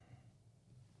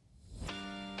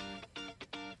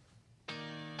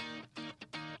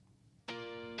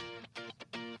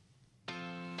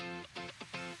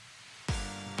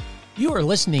You are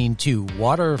listening to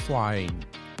Water Flying,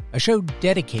 a show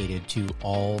dedicated to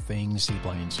all things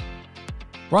seaplanes.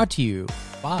 Brought to you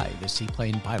by the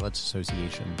Seaplane Pilots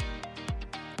Association.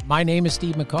 My name is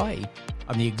Steve McCoy.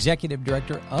 I'm the Executive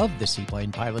Director of the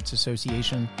Seaplane Pilots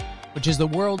Association, which is the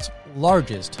world's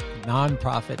largest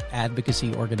nonprofit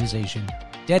advocacy organization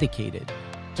dedicated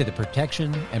to the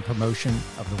protection and promotion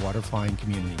of the water flying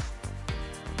community.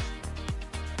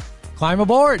 Climb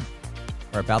aboard!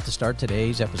 We're about to start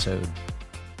today's episode.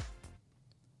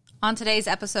 On today's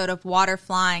episode of Water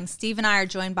Flying, Steve and I are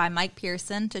joined by Mike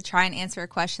Pearson to try and answer a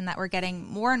question that we're getting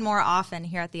more and more often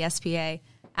here at the SPA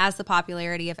as the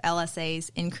popularity of LSAs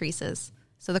increases.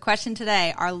 So the question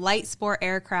today, are light sport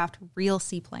aircraft real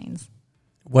seaplanes?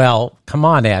 Well, come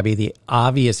on, Abby. The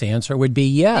obvious answer would be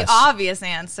yes. The obvious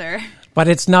answer. But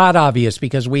it's not obvious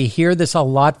because we hear this a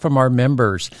lot from our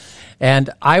members. And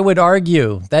I would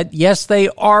argue that, yes, they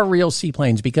are real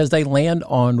seaplanes because they land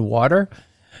on water.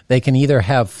 They can either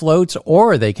have floats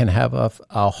or they can have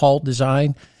a hull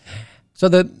design. So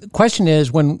the question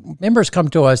is, when members come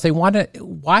to us, they want to,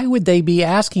 why would they be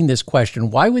asking this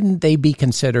question? Why wouldn't they be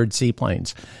considered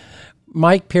seaplanes?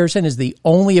 Mike Pearson is the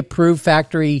only approved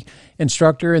factory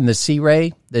instructor in the Sea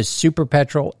Ray, the Super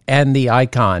Petrel, and the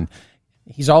Icon.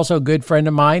 He's also a good friend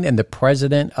of mine and the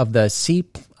president of the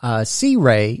Sea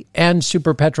Ray and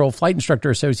Super Petrel Flight Instructor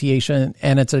Association.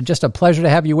 And it's just a pleasure to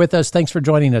have you with us. Thanks for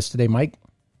joining us today, Mike.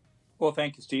 Well,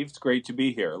 thank you, Steve. It's great to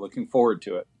be here. Looking forward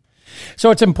to it.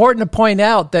 So it's important to point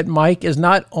out that Mike is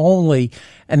not only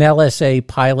an LSA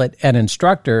pilot and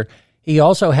instructor, he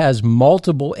also has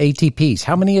multiple ATPs.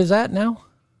 How many is that now?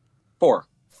 4.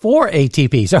 4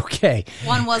 ATPs. Okay.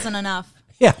 One wasn't enough.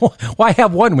 Yeah. Why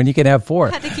have one when you can have 4?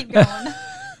 Had to keep going.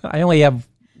 I only have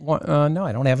one. No,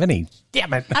 I don't have any.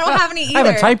 Damn it. I don't have any either. I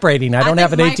have a type rating. I don't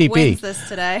have an Mike ATP. Wins this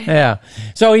today. Yeah.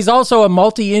 So he's also a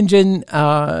multi-engine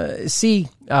sea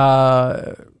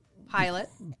pilot.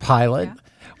 Yeah.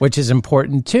 Which is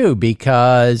important too,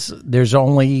 because there's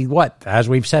only, as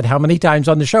we've said how many times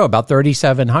on the show, about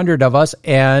 3,700 of us.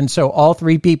 And so all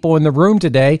 3 people in the room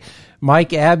today,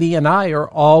 Mike, Abby, and I, are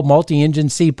all multi-engine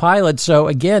sea pilots. So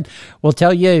again, we'll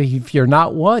tell you, if you're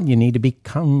not one, you need to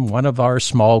become one of our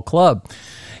small club.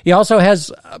 He also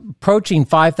has approaching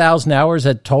 5,000 hours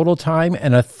at total time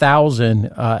and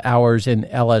 1,000 hours in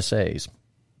LSAs.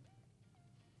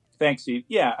 Thanks, Steve.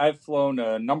 Yeah, I've flown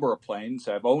a number of planes.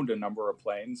 I've owned a number of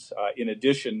planes. In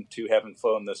addition to having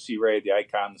flown the Sea Ray, the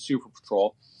Icon, the Super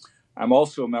Patrol, I'm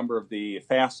also a member of the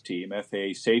FAST team,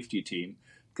 FAA safety team,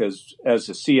 because as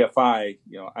a CFI,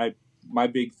 my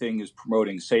big thing is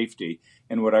promoting safety.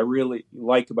 And what I really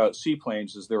like about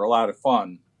seaplanes is they're a lot of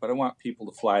fun, but I want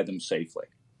people to fly them safely.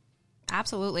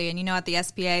 Absolutely. And at the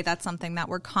SPA, that's something that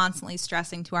we're constantly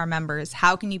stressing to our members.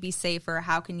 How can you be safer?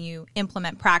 How can you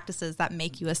implement practices that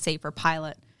make you a safer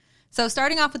pilot? So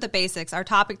starting off with the basics, our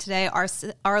topic today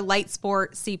are light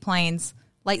sport seaplanes,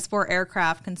 light sport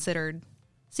aircraft considered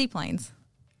seaplanes.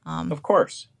 Of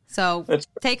course. So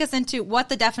take us into what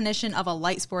the definition of a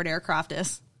light sport aircraft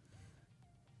is.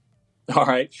 All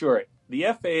right, sure. The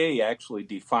FAA actually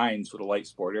defines what a light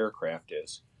sport aircraft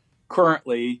is.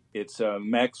 Currently, it's a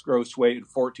max gross weight of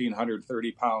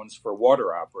 1,430 pounds for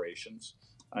water operations.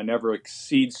 I never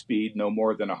exceed speed no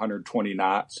more than 120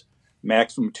 knots,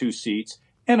 maximum 2 seats,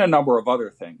 and a number of other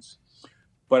things.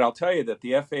 But I'll tell you that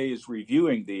the FAA is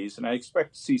reviewing these, and I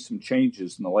expect to see some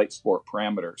changes in the light sport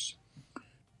parameters.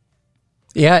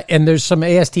 Yeah, and there's some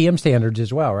ASTM standards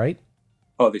as well, right?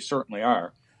 Oh, they certainly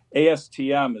are.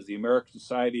 ASTM is the American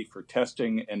Society for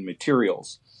Testing and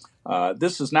Materials.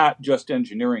 This is not just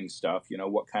engineering stuff,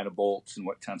 what kind of bolts and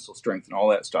what tensile strength and all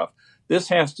that stuff. This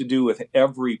has to do with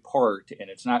every part, and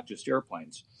it's not just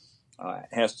airplanes. It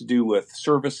has to do with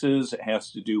services. It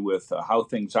has to do with how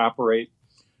things operate.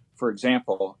 For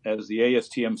example, as the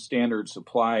ASTM standards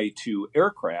apply to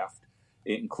aircraft,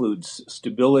 it includes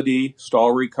stability,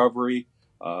 stall recovery,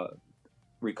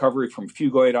 recovery from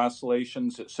phugoid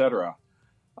oscillations, etc.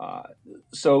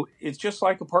 So it's just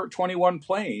like a Part 21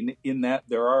 plane in that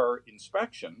there are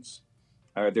inspections.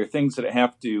 There are things that it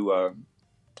have to,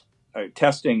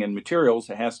 testing and materials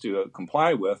it has to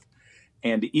comply with.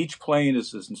 And each plane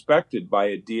is inspected by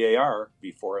a DAR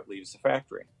before it leaves the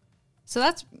factory. So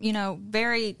that's,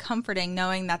 very comforting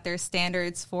knowing that there's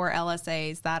standards for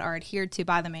LSAs that are adhered to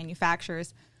by the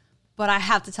manufacturers. But I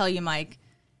have to tell you, Mike,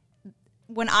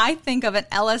 when I think of an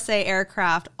LSA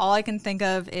aircraft, all I can think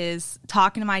of is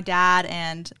talking to my dad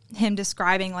and him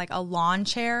describing like a lawn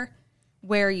chair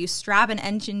where you strap an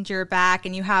engine to your back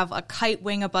and you have a kite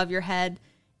wing above your head.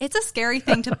 It's a scary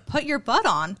thing to put your butt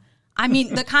on. I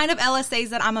mean, the kind of LSAs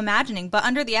that I'm imagining, but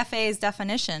under the FAA's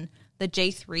definition, The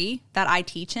J3 that I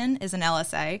teach in is an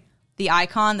LSA. The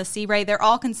Icon, the Sea Ray, they're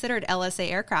all considered LSA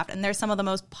aircraft, and they're some of the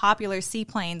most popular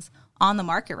seaplanes on the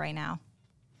market right now.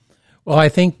 Well, I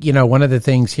think, one of the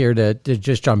things here to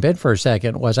just jump in for a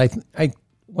second was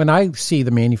when I see the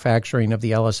manufacturing of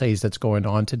the LSAs that's going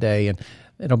on today, and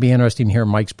it'll be interesting to hear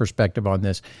Mike's perspective on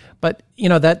this, but,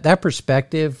 that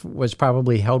perspective was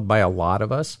probably held by a lot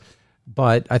of us,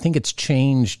 but I think it's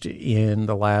changed in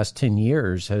the last 10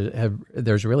 years.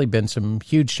 There's really been some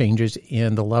huge changes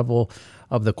in the level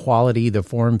of the quality, the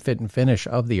form, fit, and finish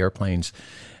of the airplanes.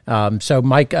 So,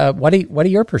 Mike, what are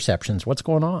your perceptions? What's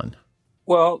going on?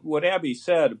 Well, what Abby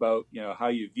said about how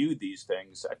you view these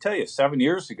things, I tell you, 7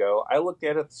 years ago, I looked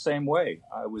at it the same way.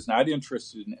 I was not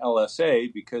interested in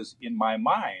LSA because in my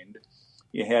mind,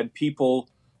 you had people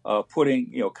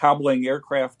cobbling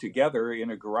aircraft together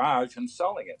in a garage and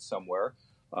selling it somewhere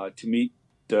to meet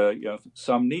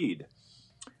some need.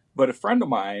 But a friend of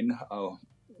mine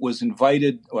was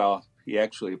invited. Well, he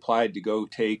actually applied to go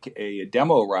take a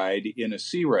demo ride in a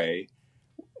Sea Ray.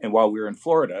 And while we were in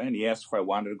Florida, and he asked if I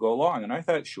wanted to go along. And I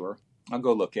thought, sure, I'll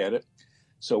go look at it.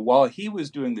 So while he was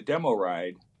doing the demo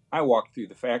ride, I walked through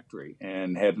the factory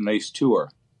and had a nice tour.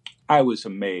 I was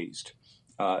amazed.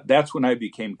 That's when I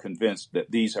became convinced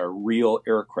that these are real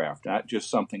aircraft, not just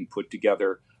something put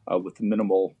together with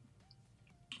minimal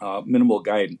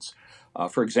guidance.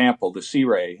 For example, the Sea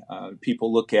Ray,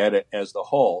 people look at it as the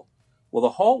hull. Well,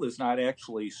 the hull is not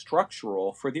actually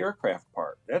structural for the aircraft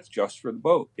part. That's just for the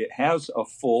boat. It has a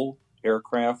full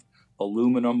aircraft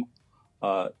aluminum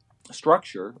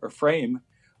structure or frame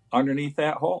underneath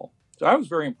that hull. So I was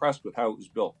very impressed with how it was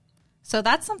built. So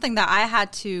that's something that I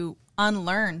had to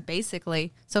unlearn,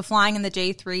 basically. So flying in the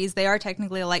J3s, they are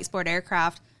technically a light sport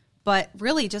aircraft, but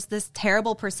really just this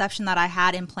terrible perception that I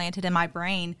had implanted in my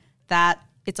brain that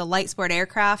it's a light sport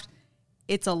aircraft,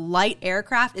 it's a light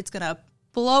aircraft, it's going to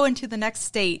blow into the next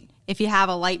state if you have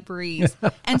a light breeze.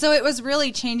 And so it was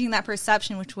really changing that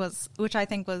perception, which I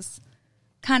think was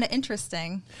kind of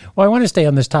interesting. Well, I want to stay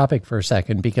on this topic for a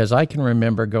second because I can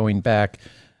remember going back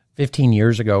 15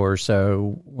 years ago or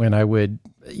so when I would,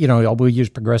 we'll use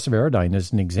Progressive Aerodyne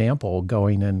as an example,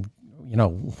 going and,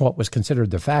 what was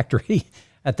considered the factory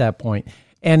at that point.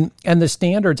 And the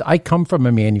standards, I come from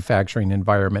a manufacturing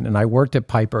environment, and I worked at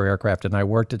Piper Aircraft, and I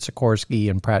worked at Sikorsky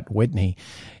and Pratt & Whitney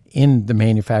in the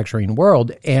manufacturing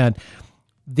world. And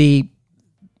the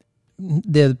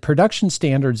production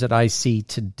standards that I see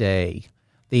today,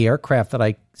 the aircraft that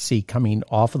I see coming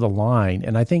off of the line,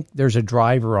 and I think there's a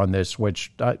driver on this,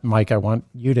 which, Mike, I want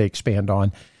you to expand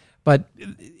on, but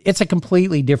it's a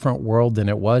completely different world than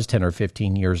it was 10 or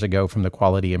 15 years ago from the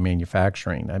quality of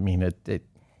manufacturing. I mean,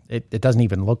 it doesn't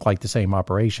even look like the same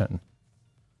operation.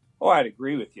 Oh, I'd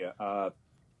agree with you.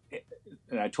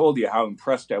 And I told you how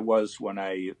impressed I was when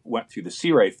I went through the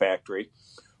Sea Ray factory.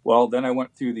 Well, then I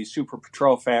went through the Super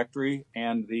Patrol factory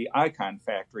and the Icon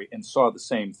factory and saw the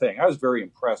same thing. I was very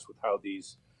impressed with how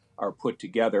these are put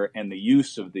together and the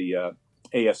use of the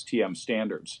ASTM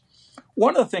standards.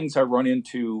 One of the things I run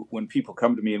into when people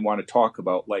come to me and want to talk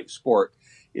about light sport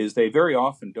is they very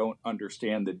often don't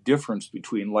understand the difference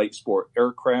between light sport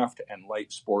aircraft and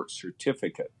light sport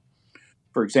certificate.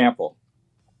 For example,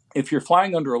 if you're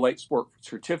flying under a light sport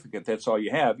certificate, that's all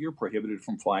you have, you're prohibited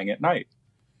from flying at night.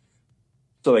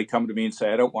 So they come to me and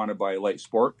say, I don't want to buy a light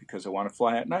sport because I want to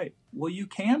fly at night. Well, you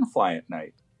can fly at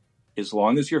night as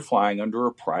long as you're flying under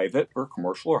a private or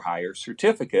commercial or higher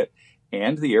certificate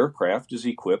and the aircraft is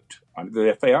equipped under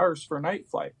the FARs for a night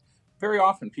flight. Very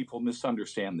often people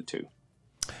misunderstand the two.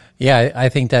 Yeah, I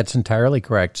think that's entirely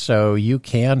correct. So you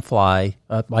can fly,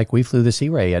 like we flew the Sea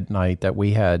Ray at night that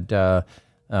we had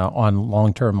on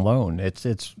long-term loan.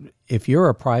 It's if you're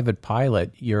a private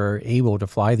pilot, you're able to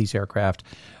fly these aircraft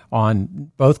on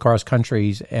both cross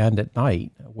countries and at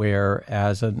night, where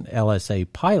as an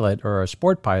LSA pilot or a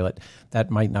sport pilot, that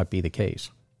might not be the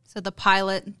case. So the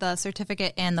pilot, the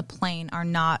certificate, and the plane are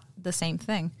not the same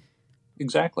thing.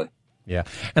 Exactly. Yeah.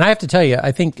 And I have to tell you,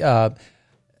 I think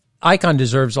Icon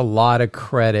deserves a lot of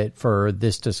credit for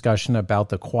this discussion about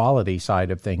the quality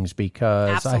side of things because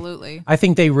absolutely. I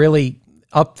think they really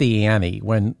upped the ante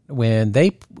when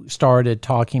they started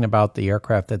talking about the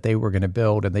aircraft that they were going to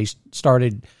build, and they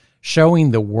started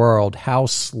showing the world how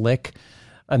slick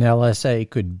an LSA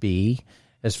could be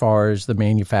as far as the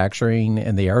manufacturing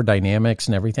and the aerodynamics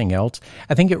and everything else.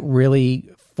 I think it really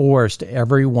forced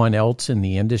everyone else in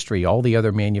the industry, all the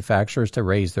other manufacturers, to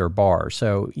raise their bar.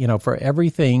 So, for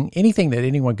anything that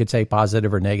anyone could say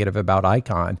positive or negative about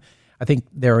Icon, I think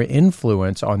their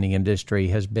influence on the industry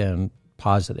has been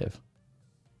positive.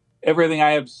 Everything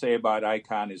I have to say about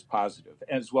Icon is positive,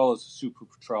 as well as the Super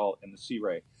Patrol and the Sea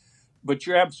Ray. But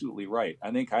you're absolutely right.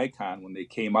 I think Icon, when they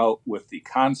came out with the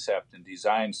concept and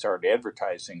design, started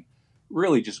advertising,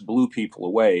 really just blew people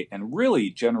away and really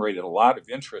generated a lot of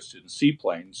interest in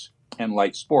seaplanes and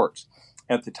light sports.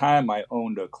 At the time, I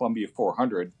owned a Columbia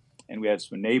 400, and we had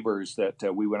some neighbors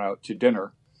that we went out to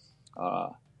dinner.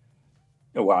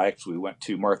 Actually, we went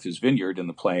to Martha's Vineyard in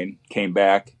the plane, came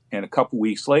back, and a couple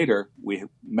weeks later, we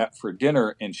met for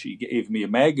dinner, and she gave me a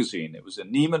magazine. It was a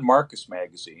Neiman Marcus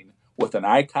magazine with an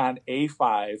Icon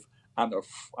A5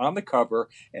 on the cover,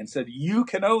 and said, "You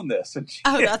can own this." And she,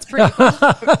 that's pretty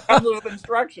cool. with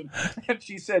instruction, and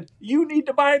she said, "You need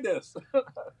to buy this."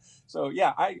 So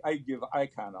yeah, I give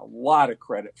Icon a lot of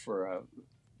credit for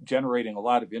generating a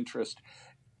lot of interest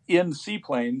in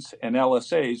seaplanes and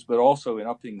LSAs, but also in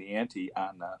upping the ante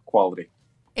on quality.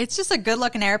 It's just a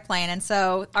good-looking airplane, and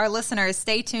so our listeners,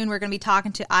 stay tuned. We're going to be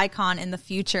talking to Icon in the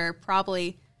future,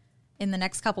 probably in the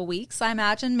next couple weeks, I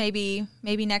imagine, maybe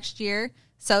next year.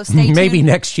 So stay tuned. Maybe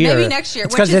next year. Maybe next year,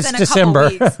 it's which is it's in a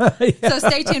December. couple weeks. Yeah. So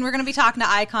stay tuned. We're going to be talking to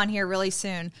Icon here really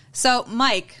soon. So,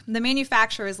 Mike, the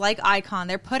manufacturers like Icon,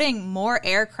 they're putting more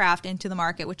aircraft into the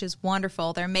market, which is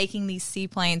wonderful. They're making these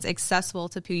seaplanes accessible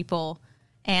to people,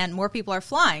 and more people are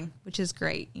flying, which is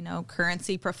great. You know,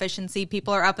 currency, proficiency,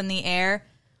 people are up in the air.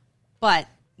 But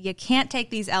you can't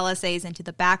take these LSAs into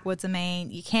the backwoods of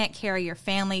Maine. You can't carry your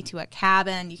family to a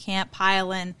cabin. You can't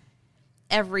pile in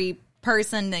every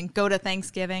person and go to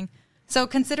Thanksgiving. So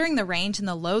considering the range and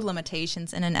the load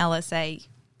limitations in an LSA,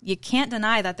 you can't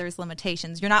deny that there's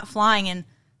limitations. You're not flying in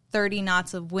 30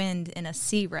 knots of wind in a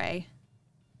Sea Ray.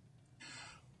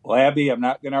 Well, Abby, I'm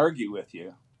not going to argue with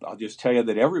you. I'll just tell you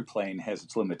that every plane has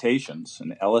its limitations,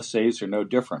 and LSAs are no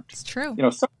different. It's true. You know,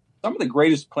 some of the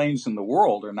greatest planes in the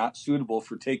world are not suitable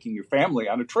for taking your family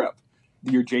on a trip.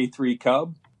 Your J3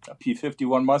 Cub, a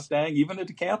P-51 Mustang, even a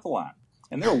Decathlon.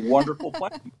 And they're wonderful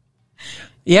planes.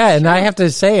 Yeah, and I have to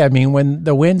say, I mean, when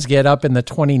the winds get up in the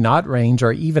 20-knot range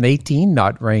or even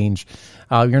 18-knot range,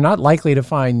 you're not likely to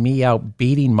find me out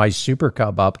beating my Super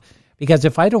Cub up, because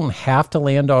if I don't have to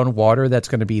land on water that's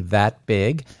going to be that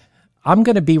big, I'm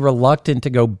going to be reluctant to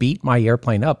go beat my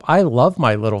airplane up. I love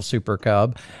my little Super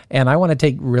Cub, and I want to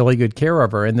take really good care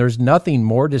of her, and there's nothing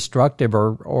more destructive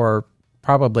or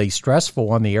probably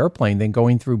stressful on the airplane than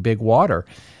going through big water.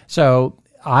 So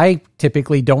I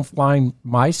typically don't find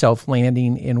myself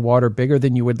landing in water bigger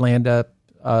than you would land a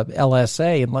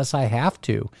LSA unless I have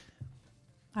to.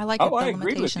 I like the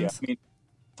agree with you.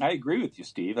 I agree with you,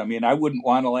 Steve. I mean, I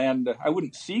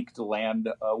wouldn't seek to land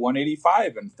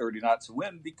 185 and 30 knots of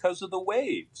wind because of the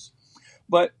waves.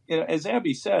 But as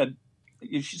Abby said,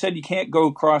 she said you can't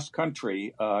go cross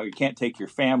country, you can't take your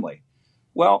family.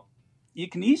 Well, you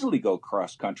can easily go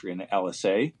cross country in an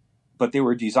LSA, but they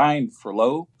were designed for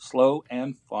low, slow,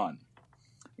 and fun.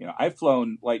 You know, I've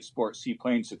flown light sport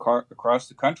seaplanes across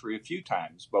the country a few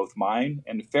times, both mine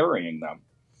and ferrying them.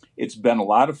 It's been a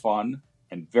lot of fun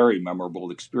and very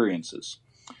memorable experiences.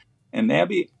 And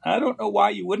Abby, I don't know why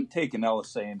you wouldn't take an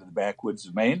LSA into the backwoods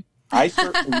of Maine. I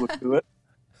certainly would do it.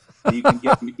 You can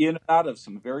get in and out of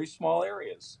some very small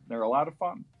areas. They're a lot of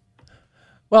fun.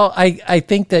 Well, I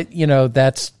think that, you know,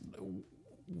 that's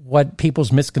what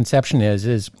people's misconception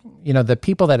is, you know, the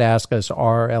people that ask us,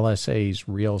 are LSAs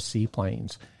real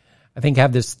seaplanes? I think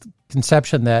have this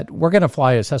conception that we're going to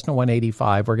fly a Cessna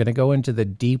 185. We're going to go into the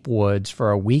deep woods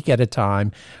for a week at a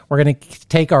time. We're going to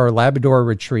take our Labrador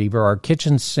Retriever, our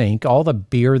kitchen sink, all the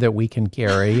beer that we can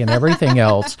carry and everything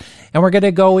else. And we're going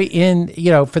to go in,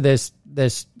 you know, for this,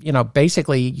 you know,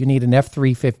 basically you need an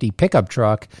F-350 pickup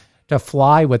truck to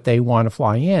fly what they want to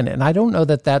fly in. And I don't know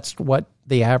that that's what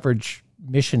the average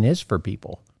mission is for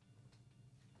people.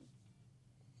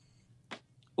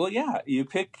 Well, yeah,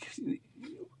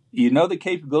 you know the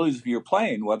capabilities of your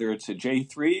plane, whether it's a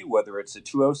J3, whether it's a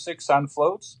 206 on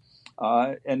floats,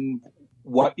 and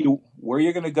where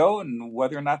you're going to go and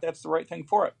whether or not that's the right thing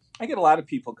for it. I get a lot of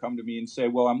people come to me and say,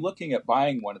 well, I'm looking at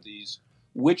buying one of these.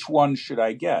 Which one should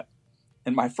I get?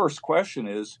 And my first question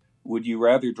is, would you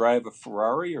rather drive a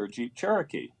Ferrari or a Jeep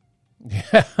Cherokee?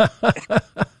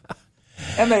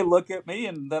 And they look at me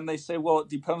and then they say, well, it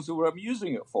depends on what I'm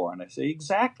using it for. And I say,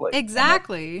 exactly.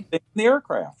 Exactly. The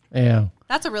aircraft. Yeah.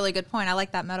 That's a really good point. I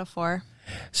like that metaphor.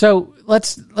 So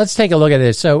let's take a look at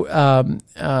this. So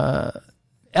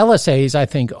LSAs, I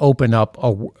think, open up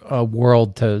a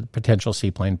world to potential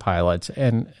seaplane pilots.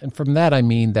 And from that, I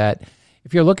mean that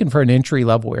if you're looking for an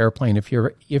entry-level airplane, if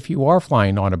you are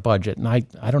flying on a budget, and I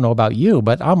don't know about you,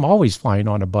 but I'm always flying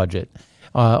on a budget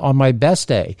on my best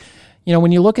day. You know,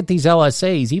 when you look at these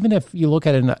LSAs, even if you look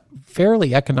at a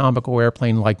fairly economical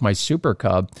airplane like my Super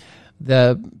Cub,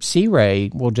 the Sea Ray,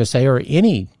 we'll just say, or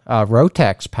any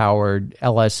Rotex-powered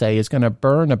LSA is going to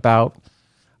burn about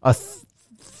a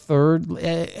third,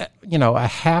 a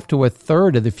half to a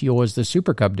third of the fuel as the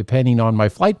Super Cub, depending on my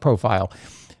flight profile.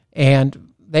 And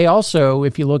they also,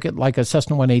 if you look at like a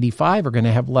Cessna 185, are going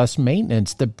to have less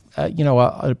maintenance.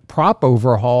 A prop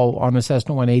overhaul on a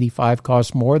Cessna 185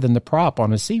 costs more than the prop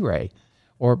on a Sea Ray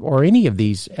or any of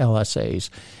these LSAs.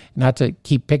 Not to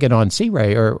keep picking on Sea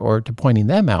Ray or to pointing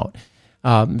them out.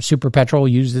 Super Petrol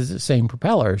uses the same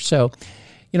propeller. So,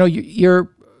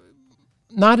 you're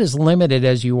not as limited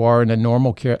as you are in a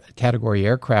normal category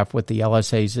aircraft with the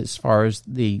LSAs as far as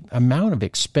the amount of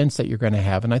expense that you're going to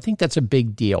have. And I think that's a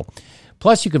big deal.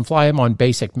 Plus, you can fly them on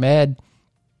basic med.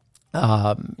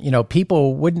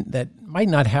 People that might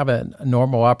not have a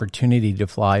normal opportunity to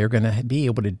fly are going to be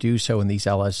able to do so in these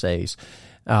LSAs.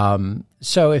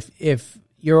 So if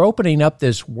you're opening up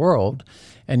this world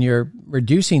and you're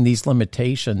reducing these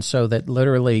limitations so that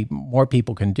literally more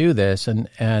people can do this,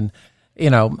 and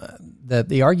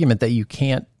the argument that you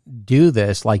can't do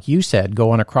this, like you said,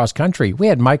 go on a cross country. We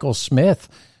had Michael Smith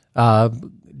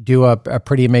do a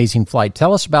pretty amazing flight.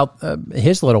 Tell us about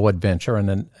his little adventure in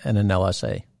an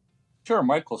LSA. Sure.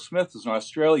 Michael Smith is an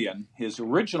Australian. His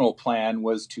original plan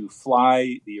was to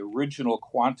fly the original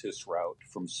Qantas route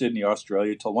from Sydney,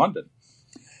 Australia to London.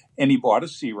 And he bought a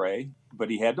Sea Ray, but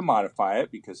he had to modify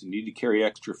it because he needed to carry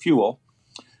extra fuel.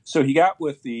 So he got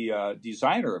with the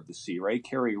designer of the Sea Ray,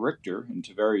 Kerry Richter, in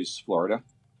Tavares, Florida,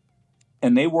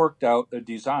 and they worked out a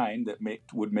design that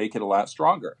would make it a lot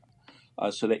stronger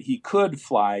so that he could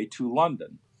fly to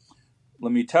London.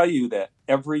 Let me tell you that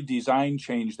every design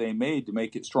change they made to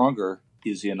make it stronger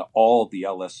is in all the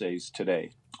LSAs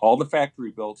today. All the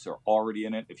factory builds are already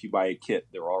in it. If you buy a kit,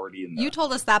 they're already in there. You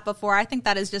told us that before. I think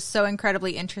that is just so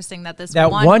incredibly interesting that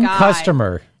one guy,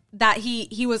 customer, that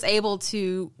he was able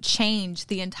to change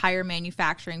the entire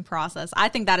manufacturing process. I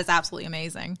think that is absolutely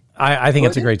amazing. I think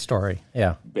it's a great story.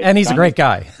 Yeah. And he's a great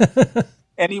guy.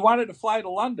 And he wanted to fly to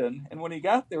London. And when he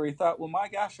got there, he thought, well, my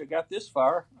gosh, I got this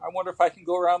far. I wonder if I can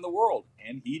go around the world.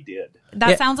 And he did.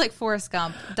 That sounds like Forrest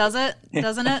Gump, does it?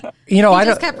 Doesn't it? He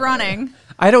just kept running.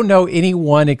 I don't know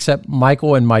anyone except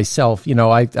Michael and myself.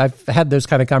 I've had those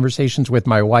kind of conversations with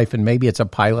my wife, and maybe it's a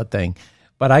pilot thing.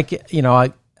 But I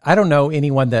don't know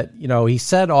anyone that, he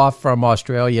set off from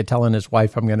Australia telling his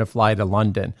wife, I'm going to fly to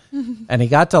London. And he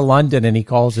got to London and he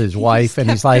calls his wife and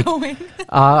he's like,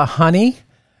 honey,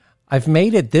 I've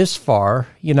made it this far.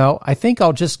 I think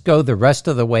I'll just go the rest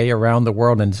of the way around the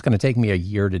world, and it's going to take me a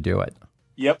year to do it.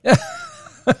 Yep.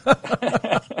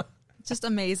 Just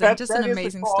amazing. Just an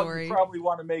amazing story. You probably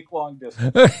want to make long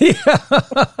distance.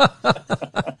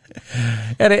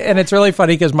 And it's really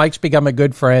funny because Mike's become a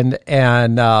good friend,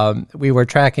 and we were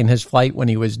tracking his flight when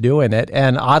he was doing it.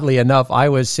 And oddly enough, I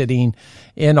was sitting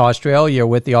in Australia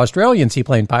with the Australian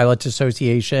Seaplane Pilots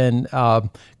Association,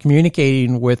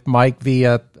 communicating with Mike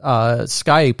via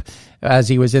Skype as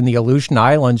he was in the Aleutian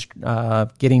Islands,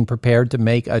 getting prepared to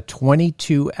make a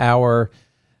 22-hour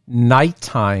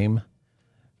nighttime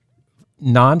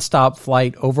nonstop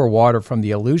flight over water from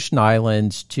the Aleutian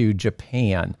Islands to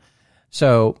Japan.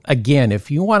 So again, if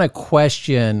you want to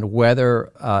question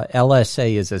whether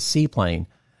LSA is a seaplane,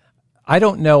 I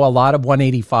don't know a lot of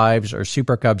 185s or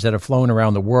Super Cubs that have flown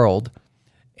around the world.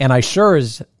 And I sure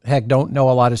as heck don't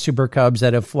know a lot of Super Cubs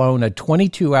that have flown a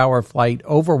 22-hour flight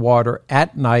over water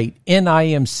at night in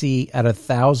IMC at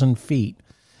 1,000 feet.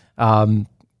 And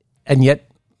yet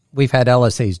we've had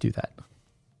LSAs do that.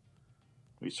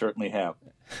 We certainly have.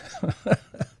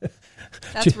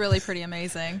 That's really pretty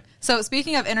amazing. So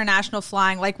speaking of international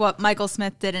flying, like what Michael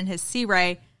Smith did in his Sea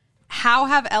Ray, how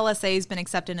have LSAs been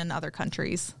accepted in other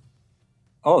countries?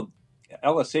 Oh,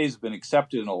 LSAs have been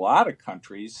accepted in a lot of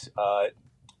countries.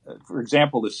 For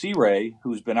example, the Sea Ray,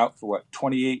 who's been out for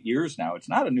 28 years now, it's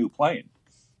not a new plane.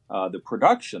 The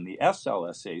production, the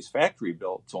SLSAs, factory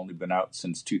built, it's only been out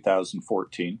since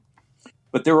 2014.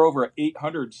 But there are over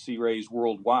 800 Sea Rays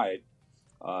worldwide.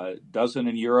 A dozen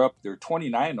in Europe. There are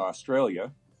 29 in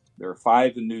Australia. There are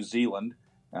 5 in New Zealand.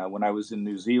 When I was in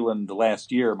New Zealand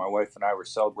last year, my wife and I were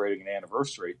celebrating an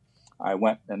anniversary. I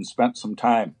went and spent some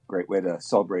time, great way to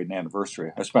celebrate an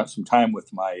anniversary. I spent some time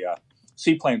with my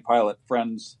seaplane pilot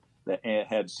friends that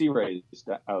had Sea Rays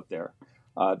out there.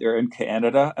 They're in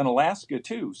Canada and Alaska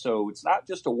too. So it's not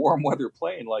just a warm weather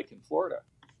plane like in Florida.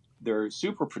 Their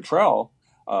Super Petrel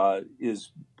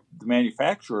the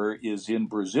manufacturer is in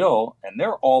Brazil, and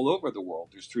they're all over the world.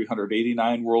 There's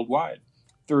 389 worldwide,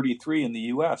 33 in the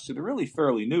U.S., so they're really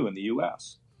fairly new in the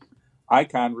U.S.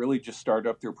 Icon really just started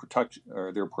up their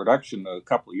production a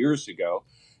couple of years ago,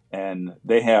 and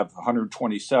they have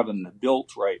 127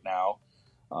 built right now,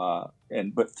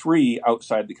 but 3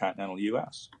 outside the continental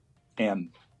U.S. and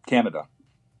Canada.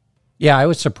 Yeah, I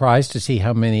was surprised to see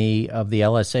how many of the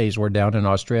LSAs were down in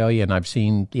Australia, and I've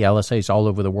seen the LSAs all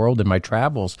over the world in my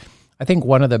travels. I think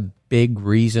one of the big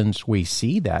reasons we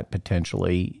see that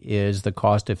potentially is the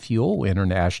cost of fuel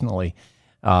internationally.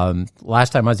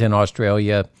 Last time I was in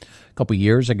Australia a couple of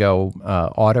years ago,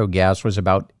 auto gas was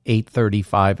about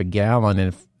 $8.35 a gallon,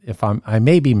 and if I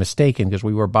may be mistaken because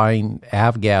we were buying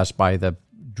avgas by the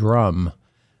drum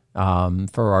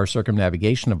for our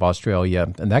circumnavigation of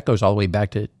Australia, and that goes all the way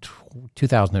back to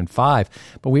 2005,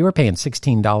 but we were paying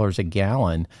 $16 a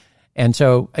gallon. And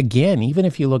so, again, even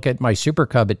if you look at my Super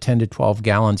Cub at 10 to 12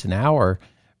 gallons an hour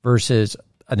versus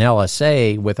an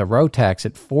LSA with a Rotax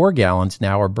at 4 gallons an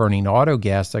hour burning auto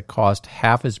gas that cost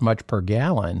half as much per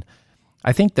gallon,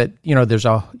 I think that, there's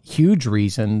a huge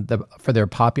reason for their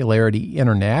popularity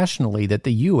internationally that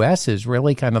the U.S. is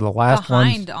really kind of the last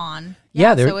behind ones. On.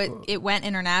 Yeah, so it went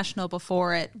international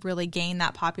before it really gained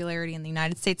that popularity in the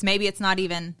United States. Maybe it's not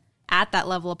even at that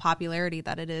level of popularity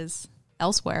that it is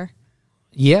elsewhere.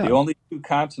 Yeah. The only 2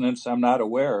 continents I'm not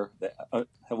aware that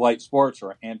have light sports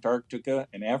are Antarctica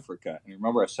and Africa. And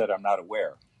remember, I said I'm not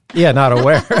aware. Yeah, not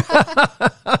aware.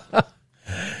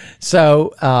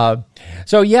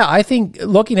 So yeah, I think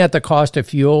looking at the cost of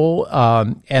fuel,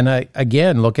 and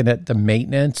again, looking at the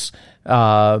maintenance,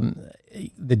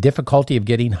 the difficulty of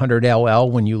getting 100 LL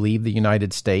when you leave the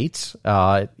United States.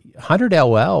 100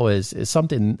 LL is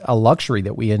something, a luxury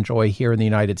that we enjoy here in the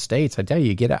United States. I tell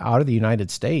you, get out of the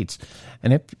United States,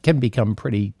 and it can become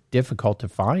pretty difficult to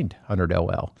find 100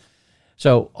 LL.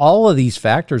 So all of these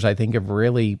factors, I think, have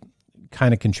really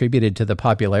kind of contributed to the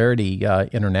popularity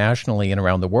internationally and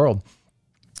around the world.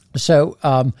 So,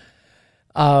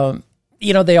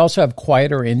 they also have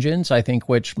quieter engines, I think,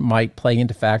 which might play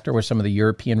into factor with some of the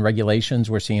European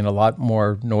regulations. We're seeing a lot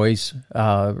more noise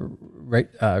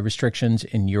restrictions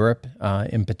in Europe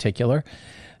in particular.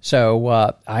 So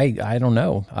I don't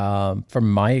know.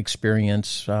 From my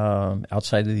experience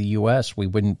outside of the U.S., we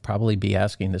wouldn't probably be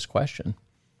asking this question.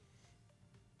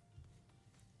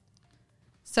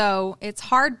 So it's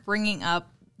hard bringing up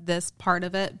this part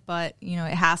of it, but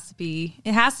it has to be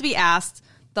asked.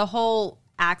 The whole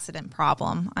accident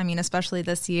problem. I mean, especially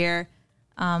this year.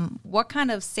 What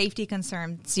kind of safety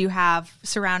concerns do you have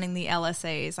surrounding the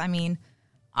LSAs? I mean,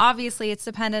 obviously it's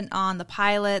dependent on the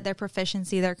pilot, their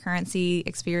proficiency, their currency,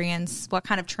 experience, what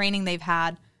kind of training they've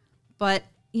had. But,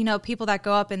 people that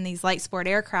go up in these light sport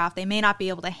aircraft, they may not be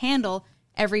able to handle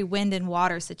every wind and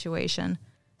water situation.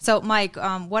 So, Mike,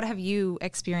 what have you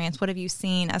experienced? What have you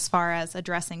seen as far as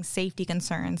addressing safety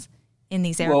concerns in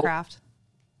these aircraft?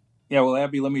 Well,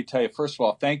 Abby, let me tell you, first of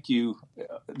all, thank you.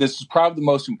 This is probably the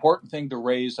most important thing to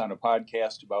raise on a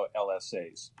podcast about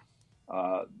LSAs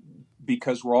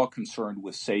because we're all concerned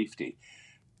with safety.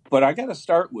 But I got to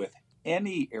start with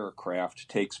any aircraft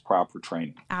takes proper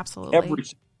training. Absolutely.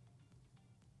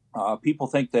 People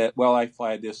think that, I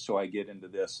fly this so I get into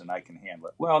this and I can handle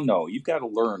it. Well, no, you've got to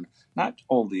learn not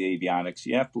all the avionics.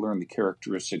 You have to learn the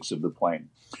characteristics of the plane.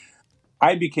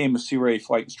 I became a Sea Ray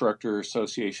Flight Instructor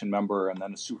Association member and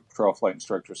then a Super Patrol Flight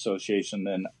Instructor Association.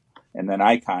 And then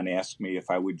ICON asked me if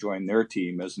I would join their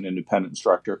team as an independent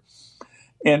instructor.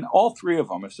 And all 3 of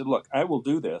them, I said, look, I will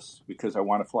do this because I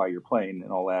want to fly your plane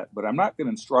and all that, but I'm not going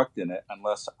to instruct in it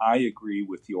unless I agree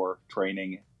with your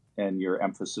training and your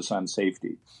emphasis on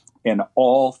safety. And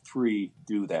all 3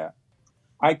 do that.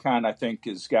 ICON, I think,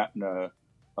 has gotten a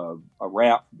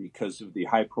rap because of the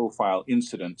high-profile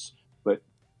incidents, but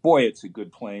boy, it's a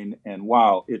good plane, and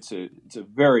wow, it's a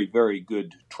very, very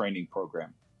good training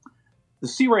program. The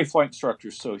Sea Ray Flight Instructor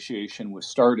Association was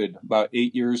started about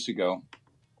 8 years ago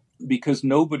because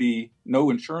no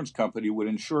insurance company would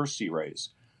insure Sea Rays.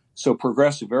 So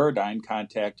Progressive Aerodyne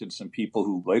contacted some people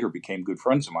who later became good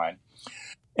friends of mine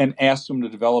and asked them to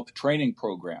develop a training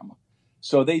program.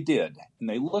 So they did, and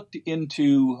they looked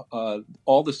into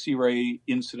all the Sea Ray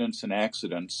incidents and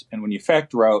accidents, and when you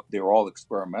factor out, they were all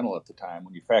experimental at the time,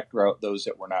 when you factor out those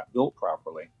that were not built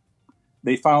properly,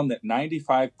 they found that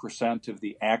 95% of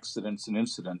the accidents and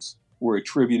incidents were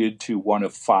attributed to one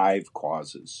of 5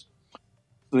 causes.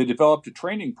 So they developed a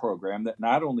training program that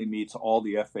not only meets all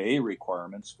the FAA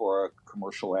requirements for a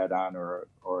commercial add-on or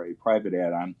a private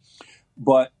add-on,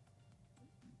 but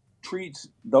treats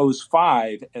those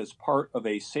 5 as part of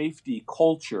a safety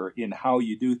culture in how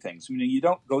you do things. I mean, you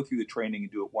don't go through the training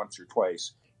and do it once or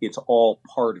twice. It's all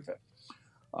part of it.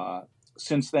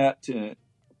 Since that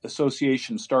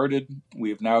association started, we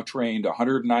have now trained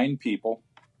 109 people.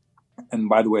 And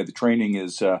by the way, the training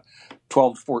is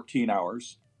 12 to 14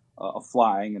 hours. of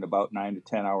flying and about 9 to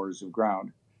 10 hours of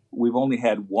ground, we've only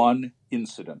had one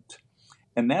incident.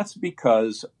 And that's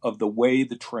because of the way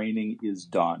the training is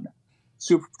done.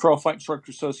 Super Patrol Flight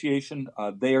Instructor Association,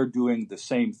 they are doing the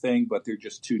same thing, but they're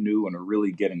just too new and are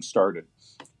really getting started.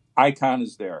 ICON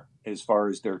is there as far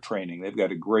as their training. They've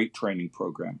got a great training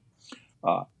program.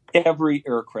 Every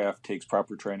aircraft takes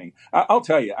proper training. I'll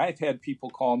tell you, I've had people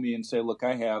call me and say, look,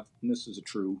 I have, and this is a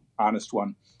true, honest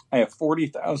one, I have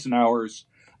 40,000 hours.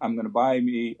 I'm going to buy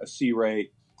me a Sea Ray.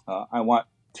 I want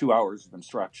 2 hours of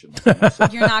instruction.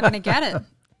 Said, you're not going to get it.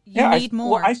 You need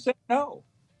more. Well, I said no.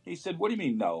 He said, what do you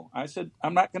mean no? I said,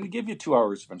 I'm not going to give you 2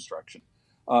 hours of instruction.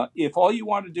 If all you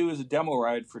want to do is a demo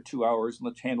ride for 2 hours and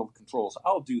let's handle the controls,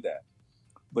 I'll do that.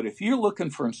 But if you're looking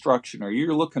for instruction or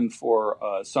you're looking for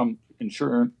some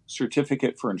insurance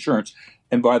certificate for insurance,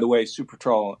 and by the way, Super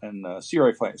Patrol and Sea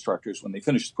Ray flight instructors, when they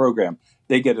finish the program,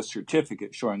 they get a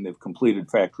certificate showing they've completed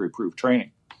factory-approved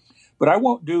training. But I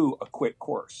won't do a quick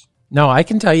course. No, I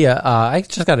can tell you, I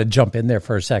just got to jump in there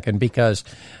for a second because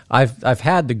I've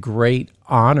had the great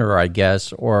honor, I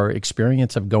guess, or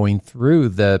experience of going through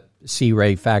the Sea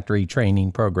Ray factory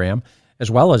training program as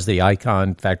well as the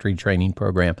ICON factory training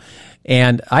program.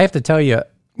 And I have to tell you,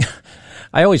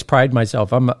 I always pride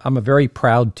myself. I'm a very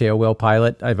proud tailwheel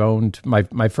pilot. I've owned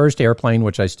my first airplane,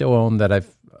 which I still own, that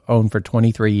I've owned for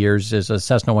 23 years, is a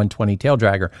Cessna 120 tail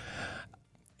dragger.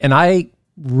 And I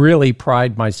really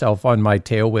pride myself on my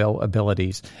tailwheel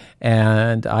abilities.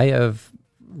 And I have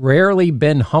rarely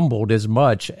been humbled as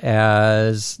much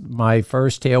as my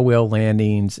first tailwheel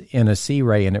landings in a Sea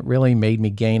Ray. And it really made me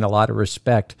gain a lot of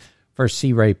respect for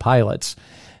Sea Ray pilots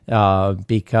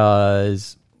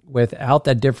because without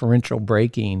that differential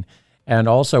braking and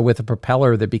also with a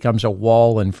propeller that becomes a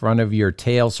wall in front of your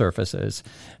tail surfaces,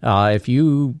 if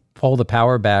you pull the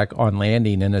power back on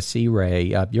landing in a Sea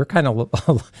Ray, you're kind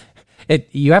of...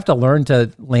 You have to learn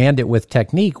to land it with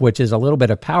technique, which is a little bit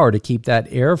of power to keep that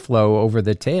airflow over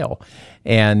the tail.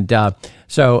 And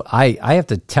so I have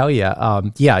to tell you,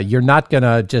 you're not going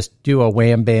to just do a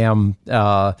wham-bam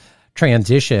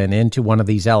transition into one of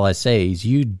these LSAs.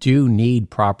 You do need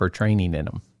proper training in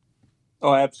them.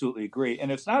 Oh, I absolutely agree.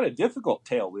 And it's not a difficult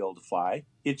tail wheel to fly.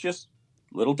 It's just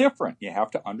a little different. You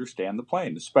have to understand the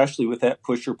plane, especially with that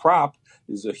pusher prop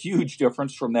is a huge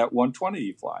difference from that 120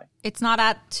 you fly. It's not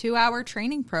a 2-hour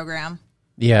training program.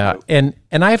 Yeah, and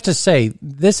I have to say,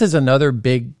 this is another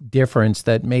big difference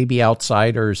that maybe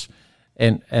outsiders,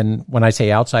 and when I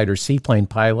say outsiders, seaplane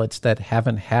pilots that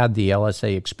haven't had the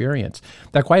LSA experience,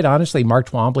 that quite honestly, Mark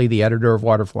Twombly, the editor of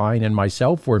Water Flying, and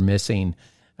myself were missing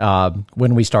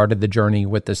when we started the journey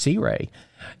with the Sea Ray,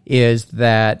 is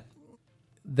that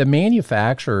the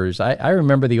manufacturers, I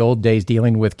remember the old days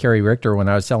dealing with Kerry Richter when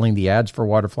I was selling the ads for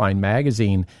Water Flying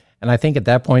magazine. And I think at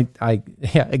that point, I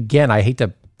hate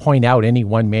to point out any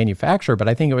one manufacturer, but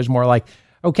I think it was more like,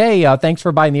 okay, thanks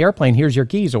for buying the airplane. Here's your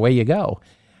keys. Away you go.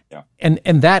 Yeah.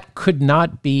 And that could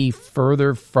not be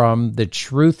further from the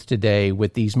truth today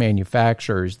with these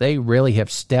manufacturers. They really have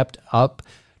stepped up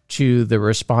to the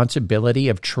responsibility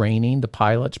of training the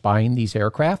pilots buying these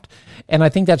aircraft. And I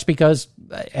think that's because,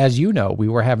 as you know, we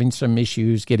were having some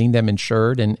issues getting them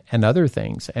insured and other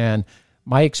things. And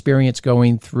my experience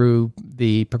going through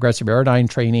the Progressive Aerodyne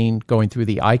training, going through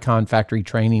the ICON factory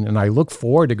training, and I look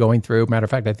forward to going through, matter of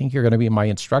fact, I think you're going to be my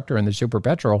instructor in the Super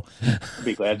Petrel. I'd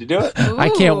be glad to do it. I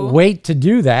can't wait to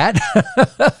do that.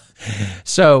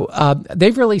 So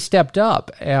they've really stepped up,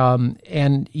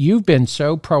 and you've been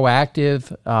so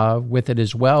proactive with it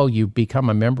as well. You've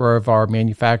become a member of our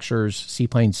manufacturers'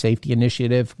 Seaplane Safety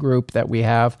Initiative group that we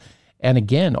have. And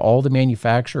again, all the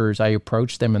manufacturers, I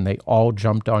approached them and they all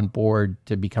jumped on board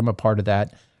to become a part of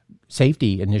that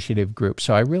safety initiative group.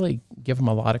 So I really give them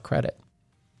a lot of credit.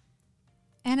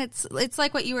 And it's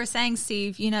like what you were saying,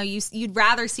 Steve. You know, you'd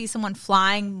rather see someone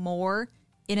flying more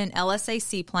in an LSA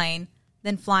seaplane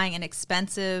than flying an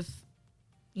expensive,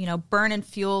 burning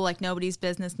fuel like nobody's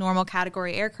business, normal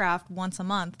category aircraft once a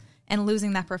month and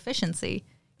losing that proficiency.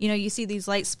 You see these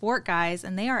light sport guys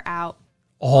and they are out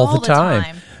all the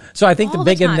time. So I think the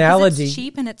big analogy, it's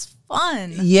cheap and it's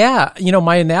fun. Yeah.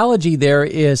 My analogy there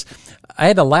is, I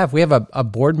had to laugh. We have a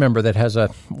board member that has a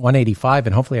 185,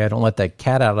 and hopefully I don't let that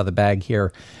cat out of the bag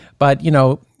here. But,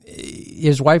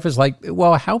 his wife is like,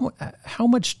 well, how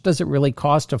much does it really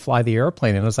cost to fly the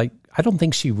airplane? And I was like, I don't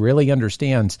think she really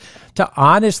understands. To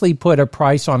honestly put a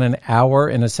price on an hour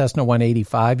in a Cessna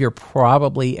 185, you're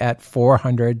probably at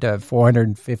 $400 to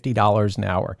 $450 an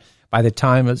hour by the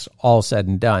time it's all said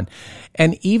and done.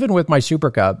 And even with my Super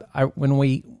Cub, I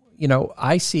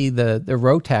see the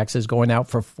road taxes going out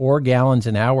for 4 gallons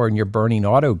an hour and you're burning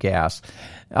auto gas.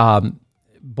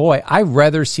 boy, I'd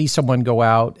rather see someone go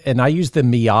out, and I use the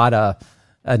Miata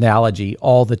analogy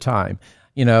all the time.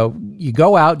 You know, you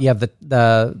go out, you have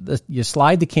you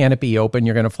slide the canopy open,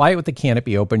 you're going to fly it with the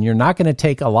canopy open. You're not going to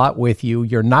take a lot with you.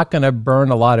 You're not going to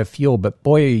burn a lot of fuel, but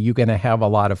boy, are you going to have a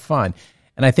lot of fun.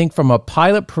 And I think from a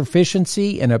pilot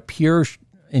proficiency and a pure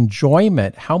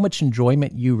enjoyment, how much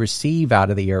enjoyment you receive out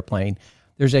of the airplane,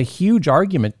 there's a huge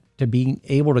argument to being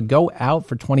able to go out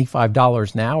for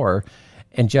 $25 an hour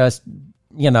and just,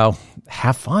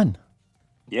 have fun.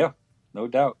 Yeah, no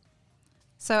doubt.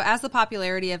 So as the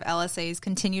popularity of LSAs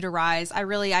continue to rise, I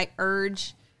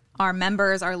urge our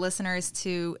members, our listeners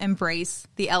to embrace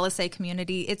the LSA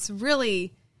community. It's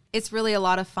really a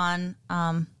lot of fun.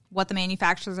 What the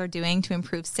manufacturers are doing to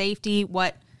improve safety,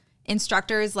 what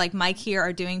instructors like Mike here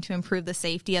are doing to improve the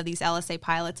safety of these LSA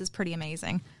pilots is pretty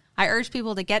amazing. I urge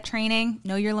people to get training,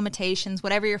 know your limitations,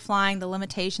 whatever you're flying, the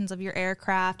limitations of your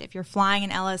aircraft. If you're flying an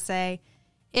LSA,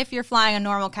 if you're flying a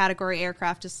normal category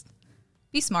aircraft, just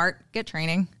be smart, get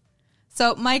training.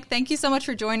 So, Mike, thank you so much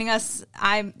for joining us.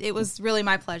 It was really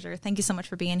my pleasure. Thank you so much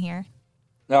for being here.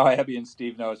 No, Abby and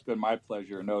Steve, no, it's been my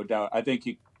pleasure, no doubt. I think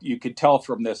you could tell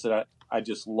from this that I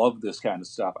just love this kind of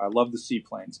stuff. I love the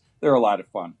seaplanes. They're a lot of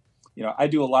fun. I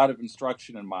do a lot of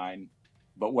instruction in mine,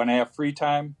 but when I have free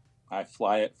time, I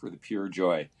fly it for the pure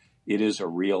joy. It is a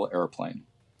real airplane.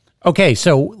 Okay,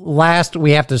 so last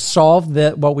we have to solve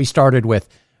what we started with.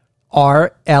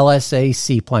 Are LSA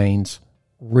seaplanes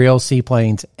real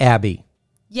seaplanes, Abby?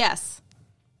 Yes.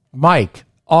 Mike,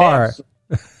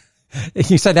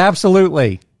 you said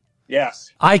absolutely.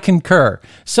 Yes. I concur.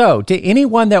 So to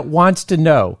anyone that wants to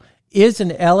know, is an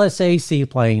LSA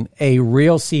seaplane a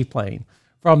real seaplane?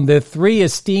 From the three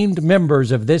esteemed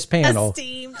members of this panel,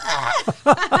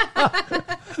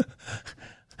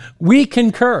 we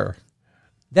concur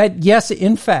that yes,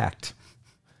 in fact,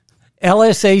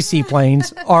 LSA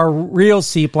seaplanes are real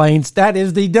seaplanes. That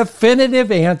is the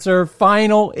definitive answer.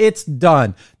 Final. It's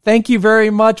done. Thank you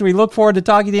very much. We look forward to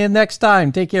talking to you next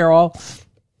time. Take care, all.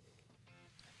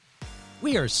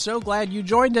 We are so glad you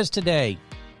joined us today.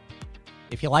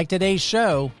 If you like today's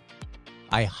show,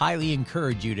 I highly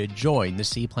encourage you to join the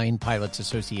Seaplane Pilots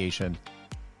Association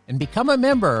and become a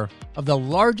member of the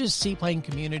largest seaplane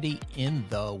community in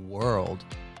the world.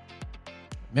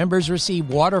 Members receive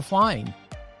Water Flying,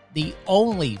 the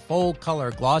only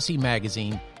full-color glossy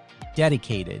magazine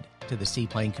dedicated to the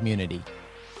seaplane community.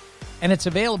 And it's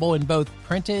available in both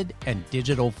printed and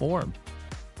digital form.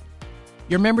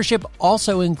 Your membership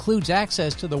also includes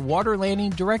access to the Water Landing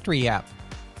Directory app,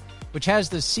 which has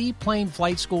the Seaplane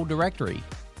Flight School directory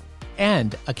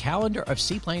and a calendar of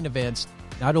seaplane events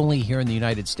not only here in the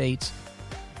United States,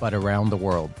 but around the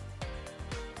world.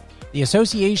 The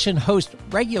association hosts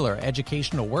regular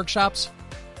educational workshops,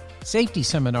 safety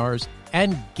seminars,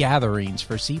 and gatherings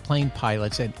for seaplane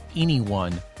pilots and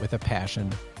anyone with a passion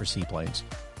for seaplanes.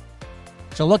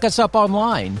 So look us up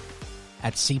online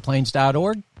at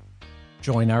seaplanes.org,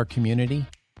 join our community,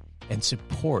 and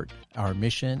support our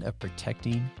mission of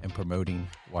protecting and promoting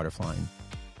water flying.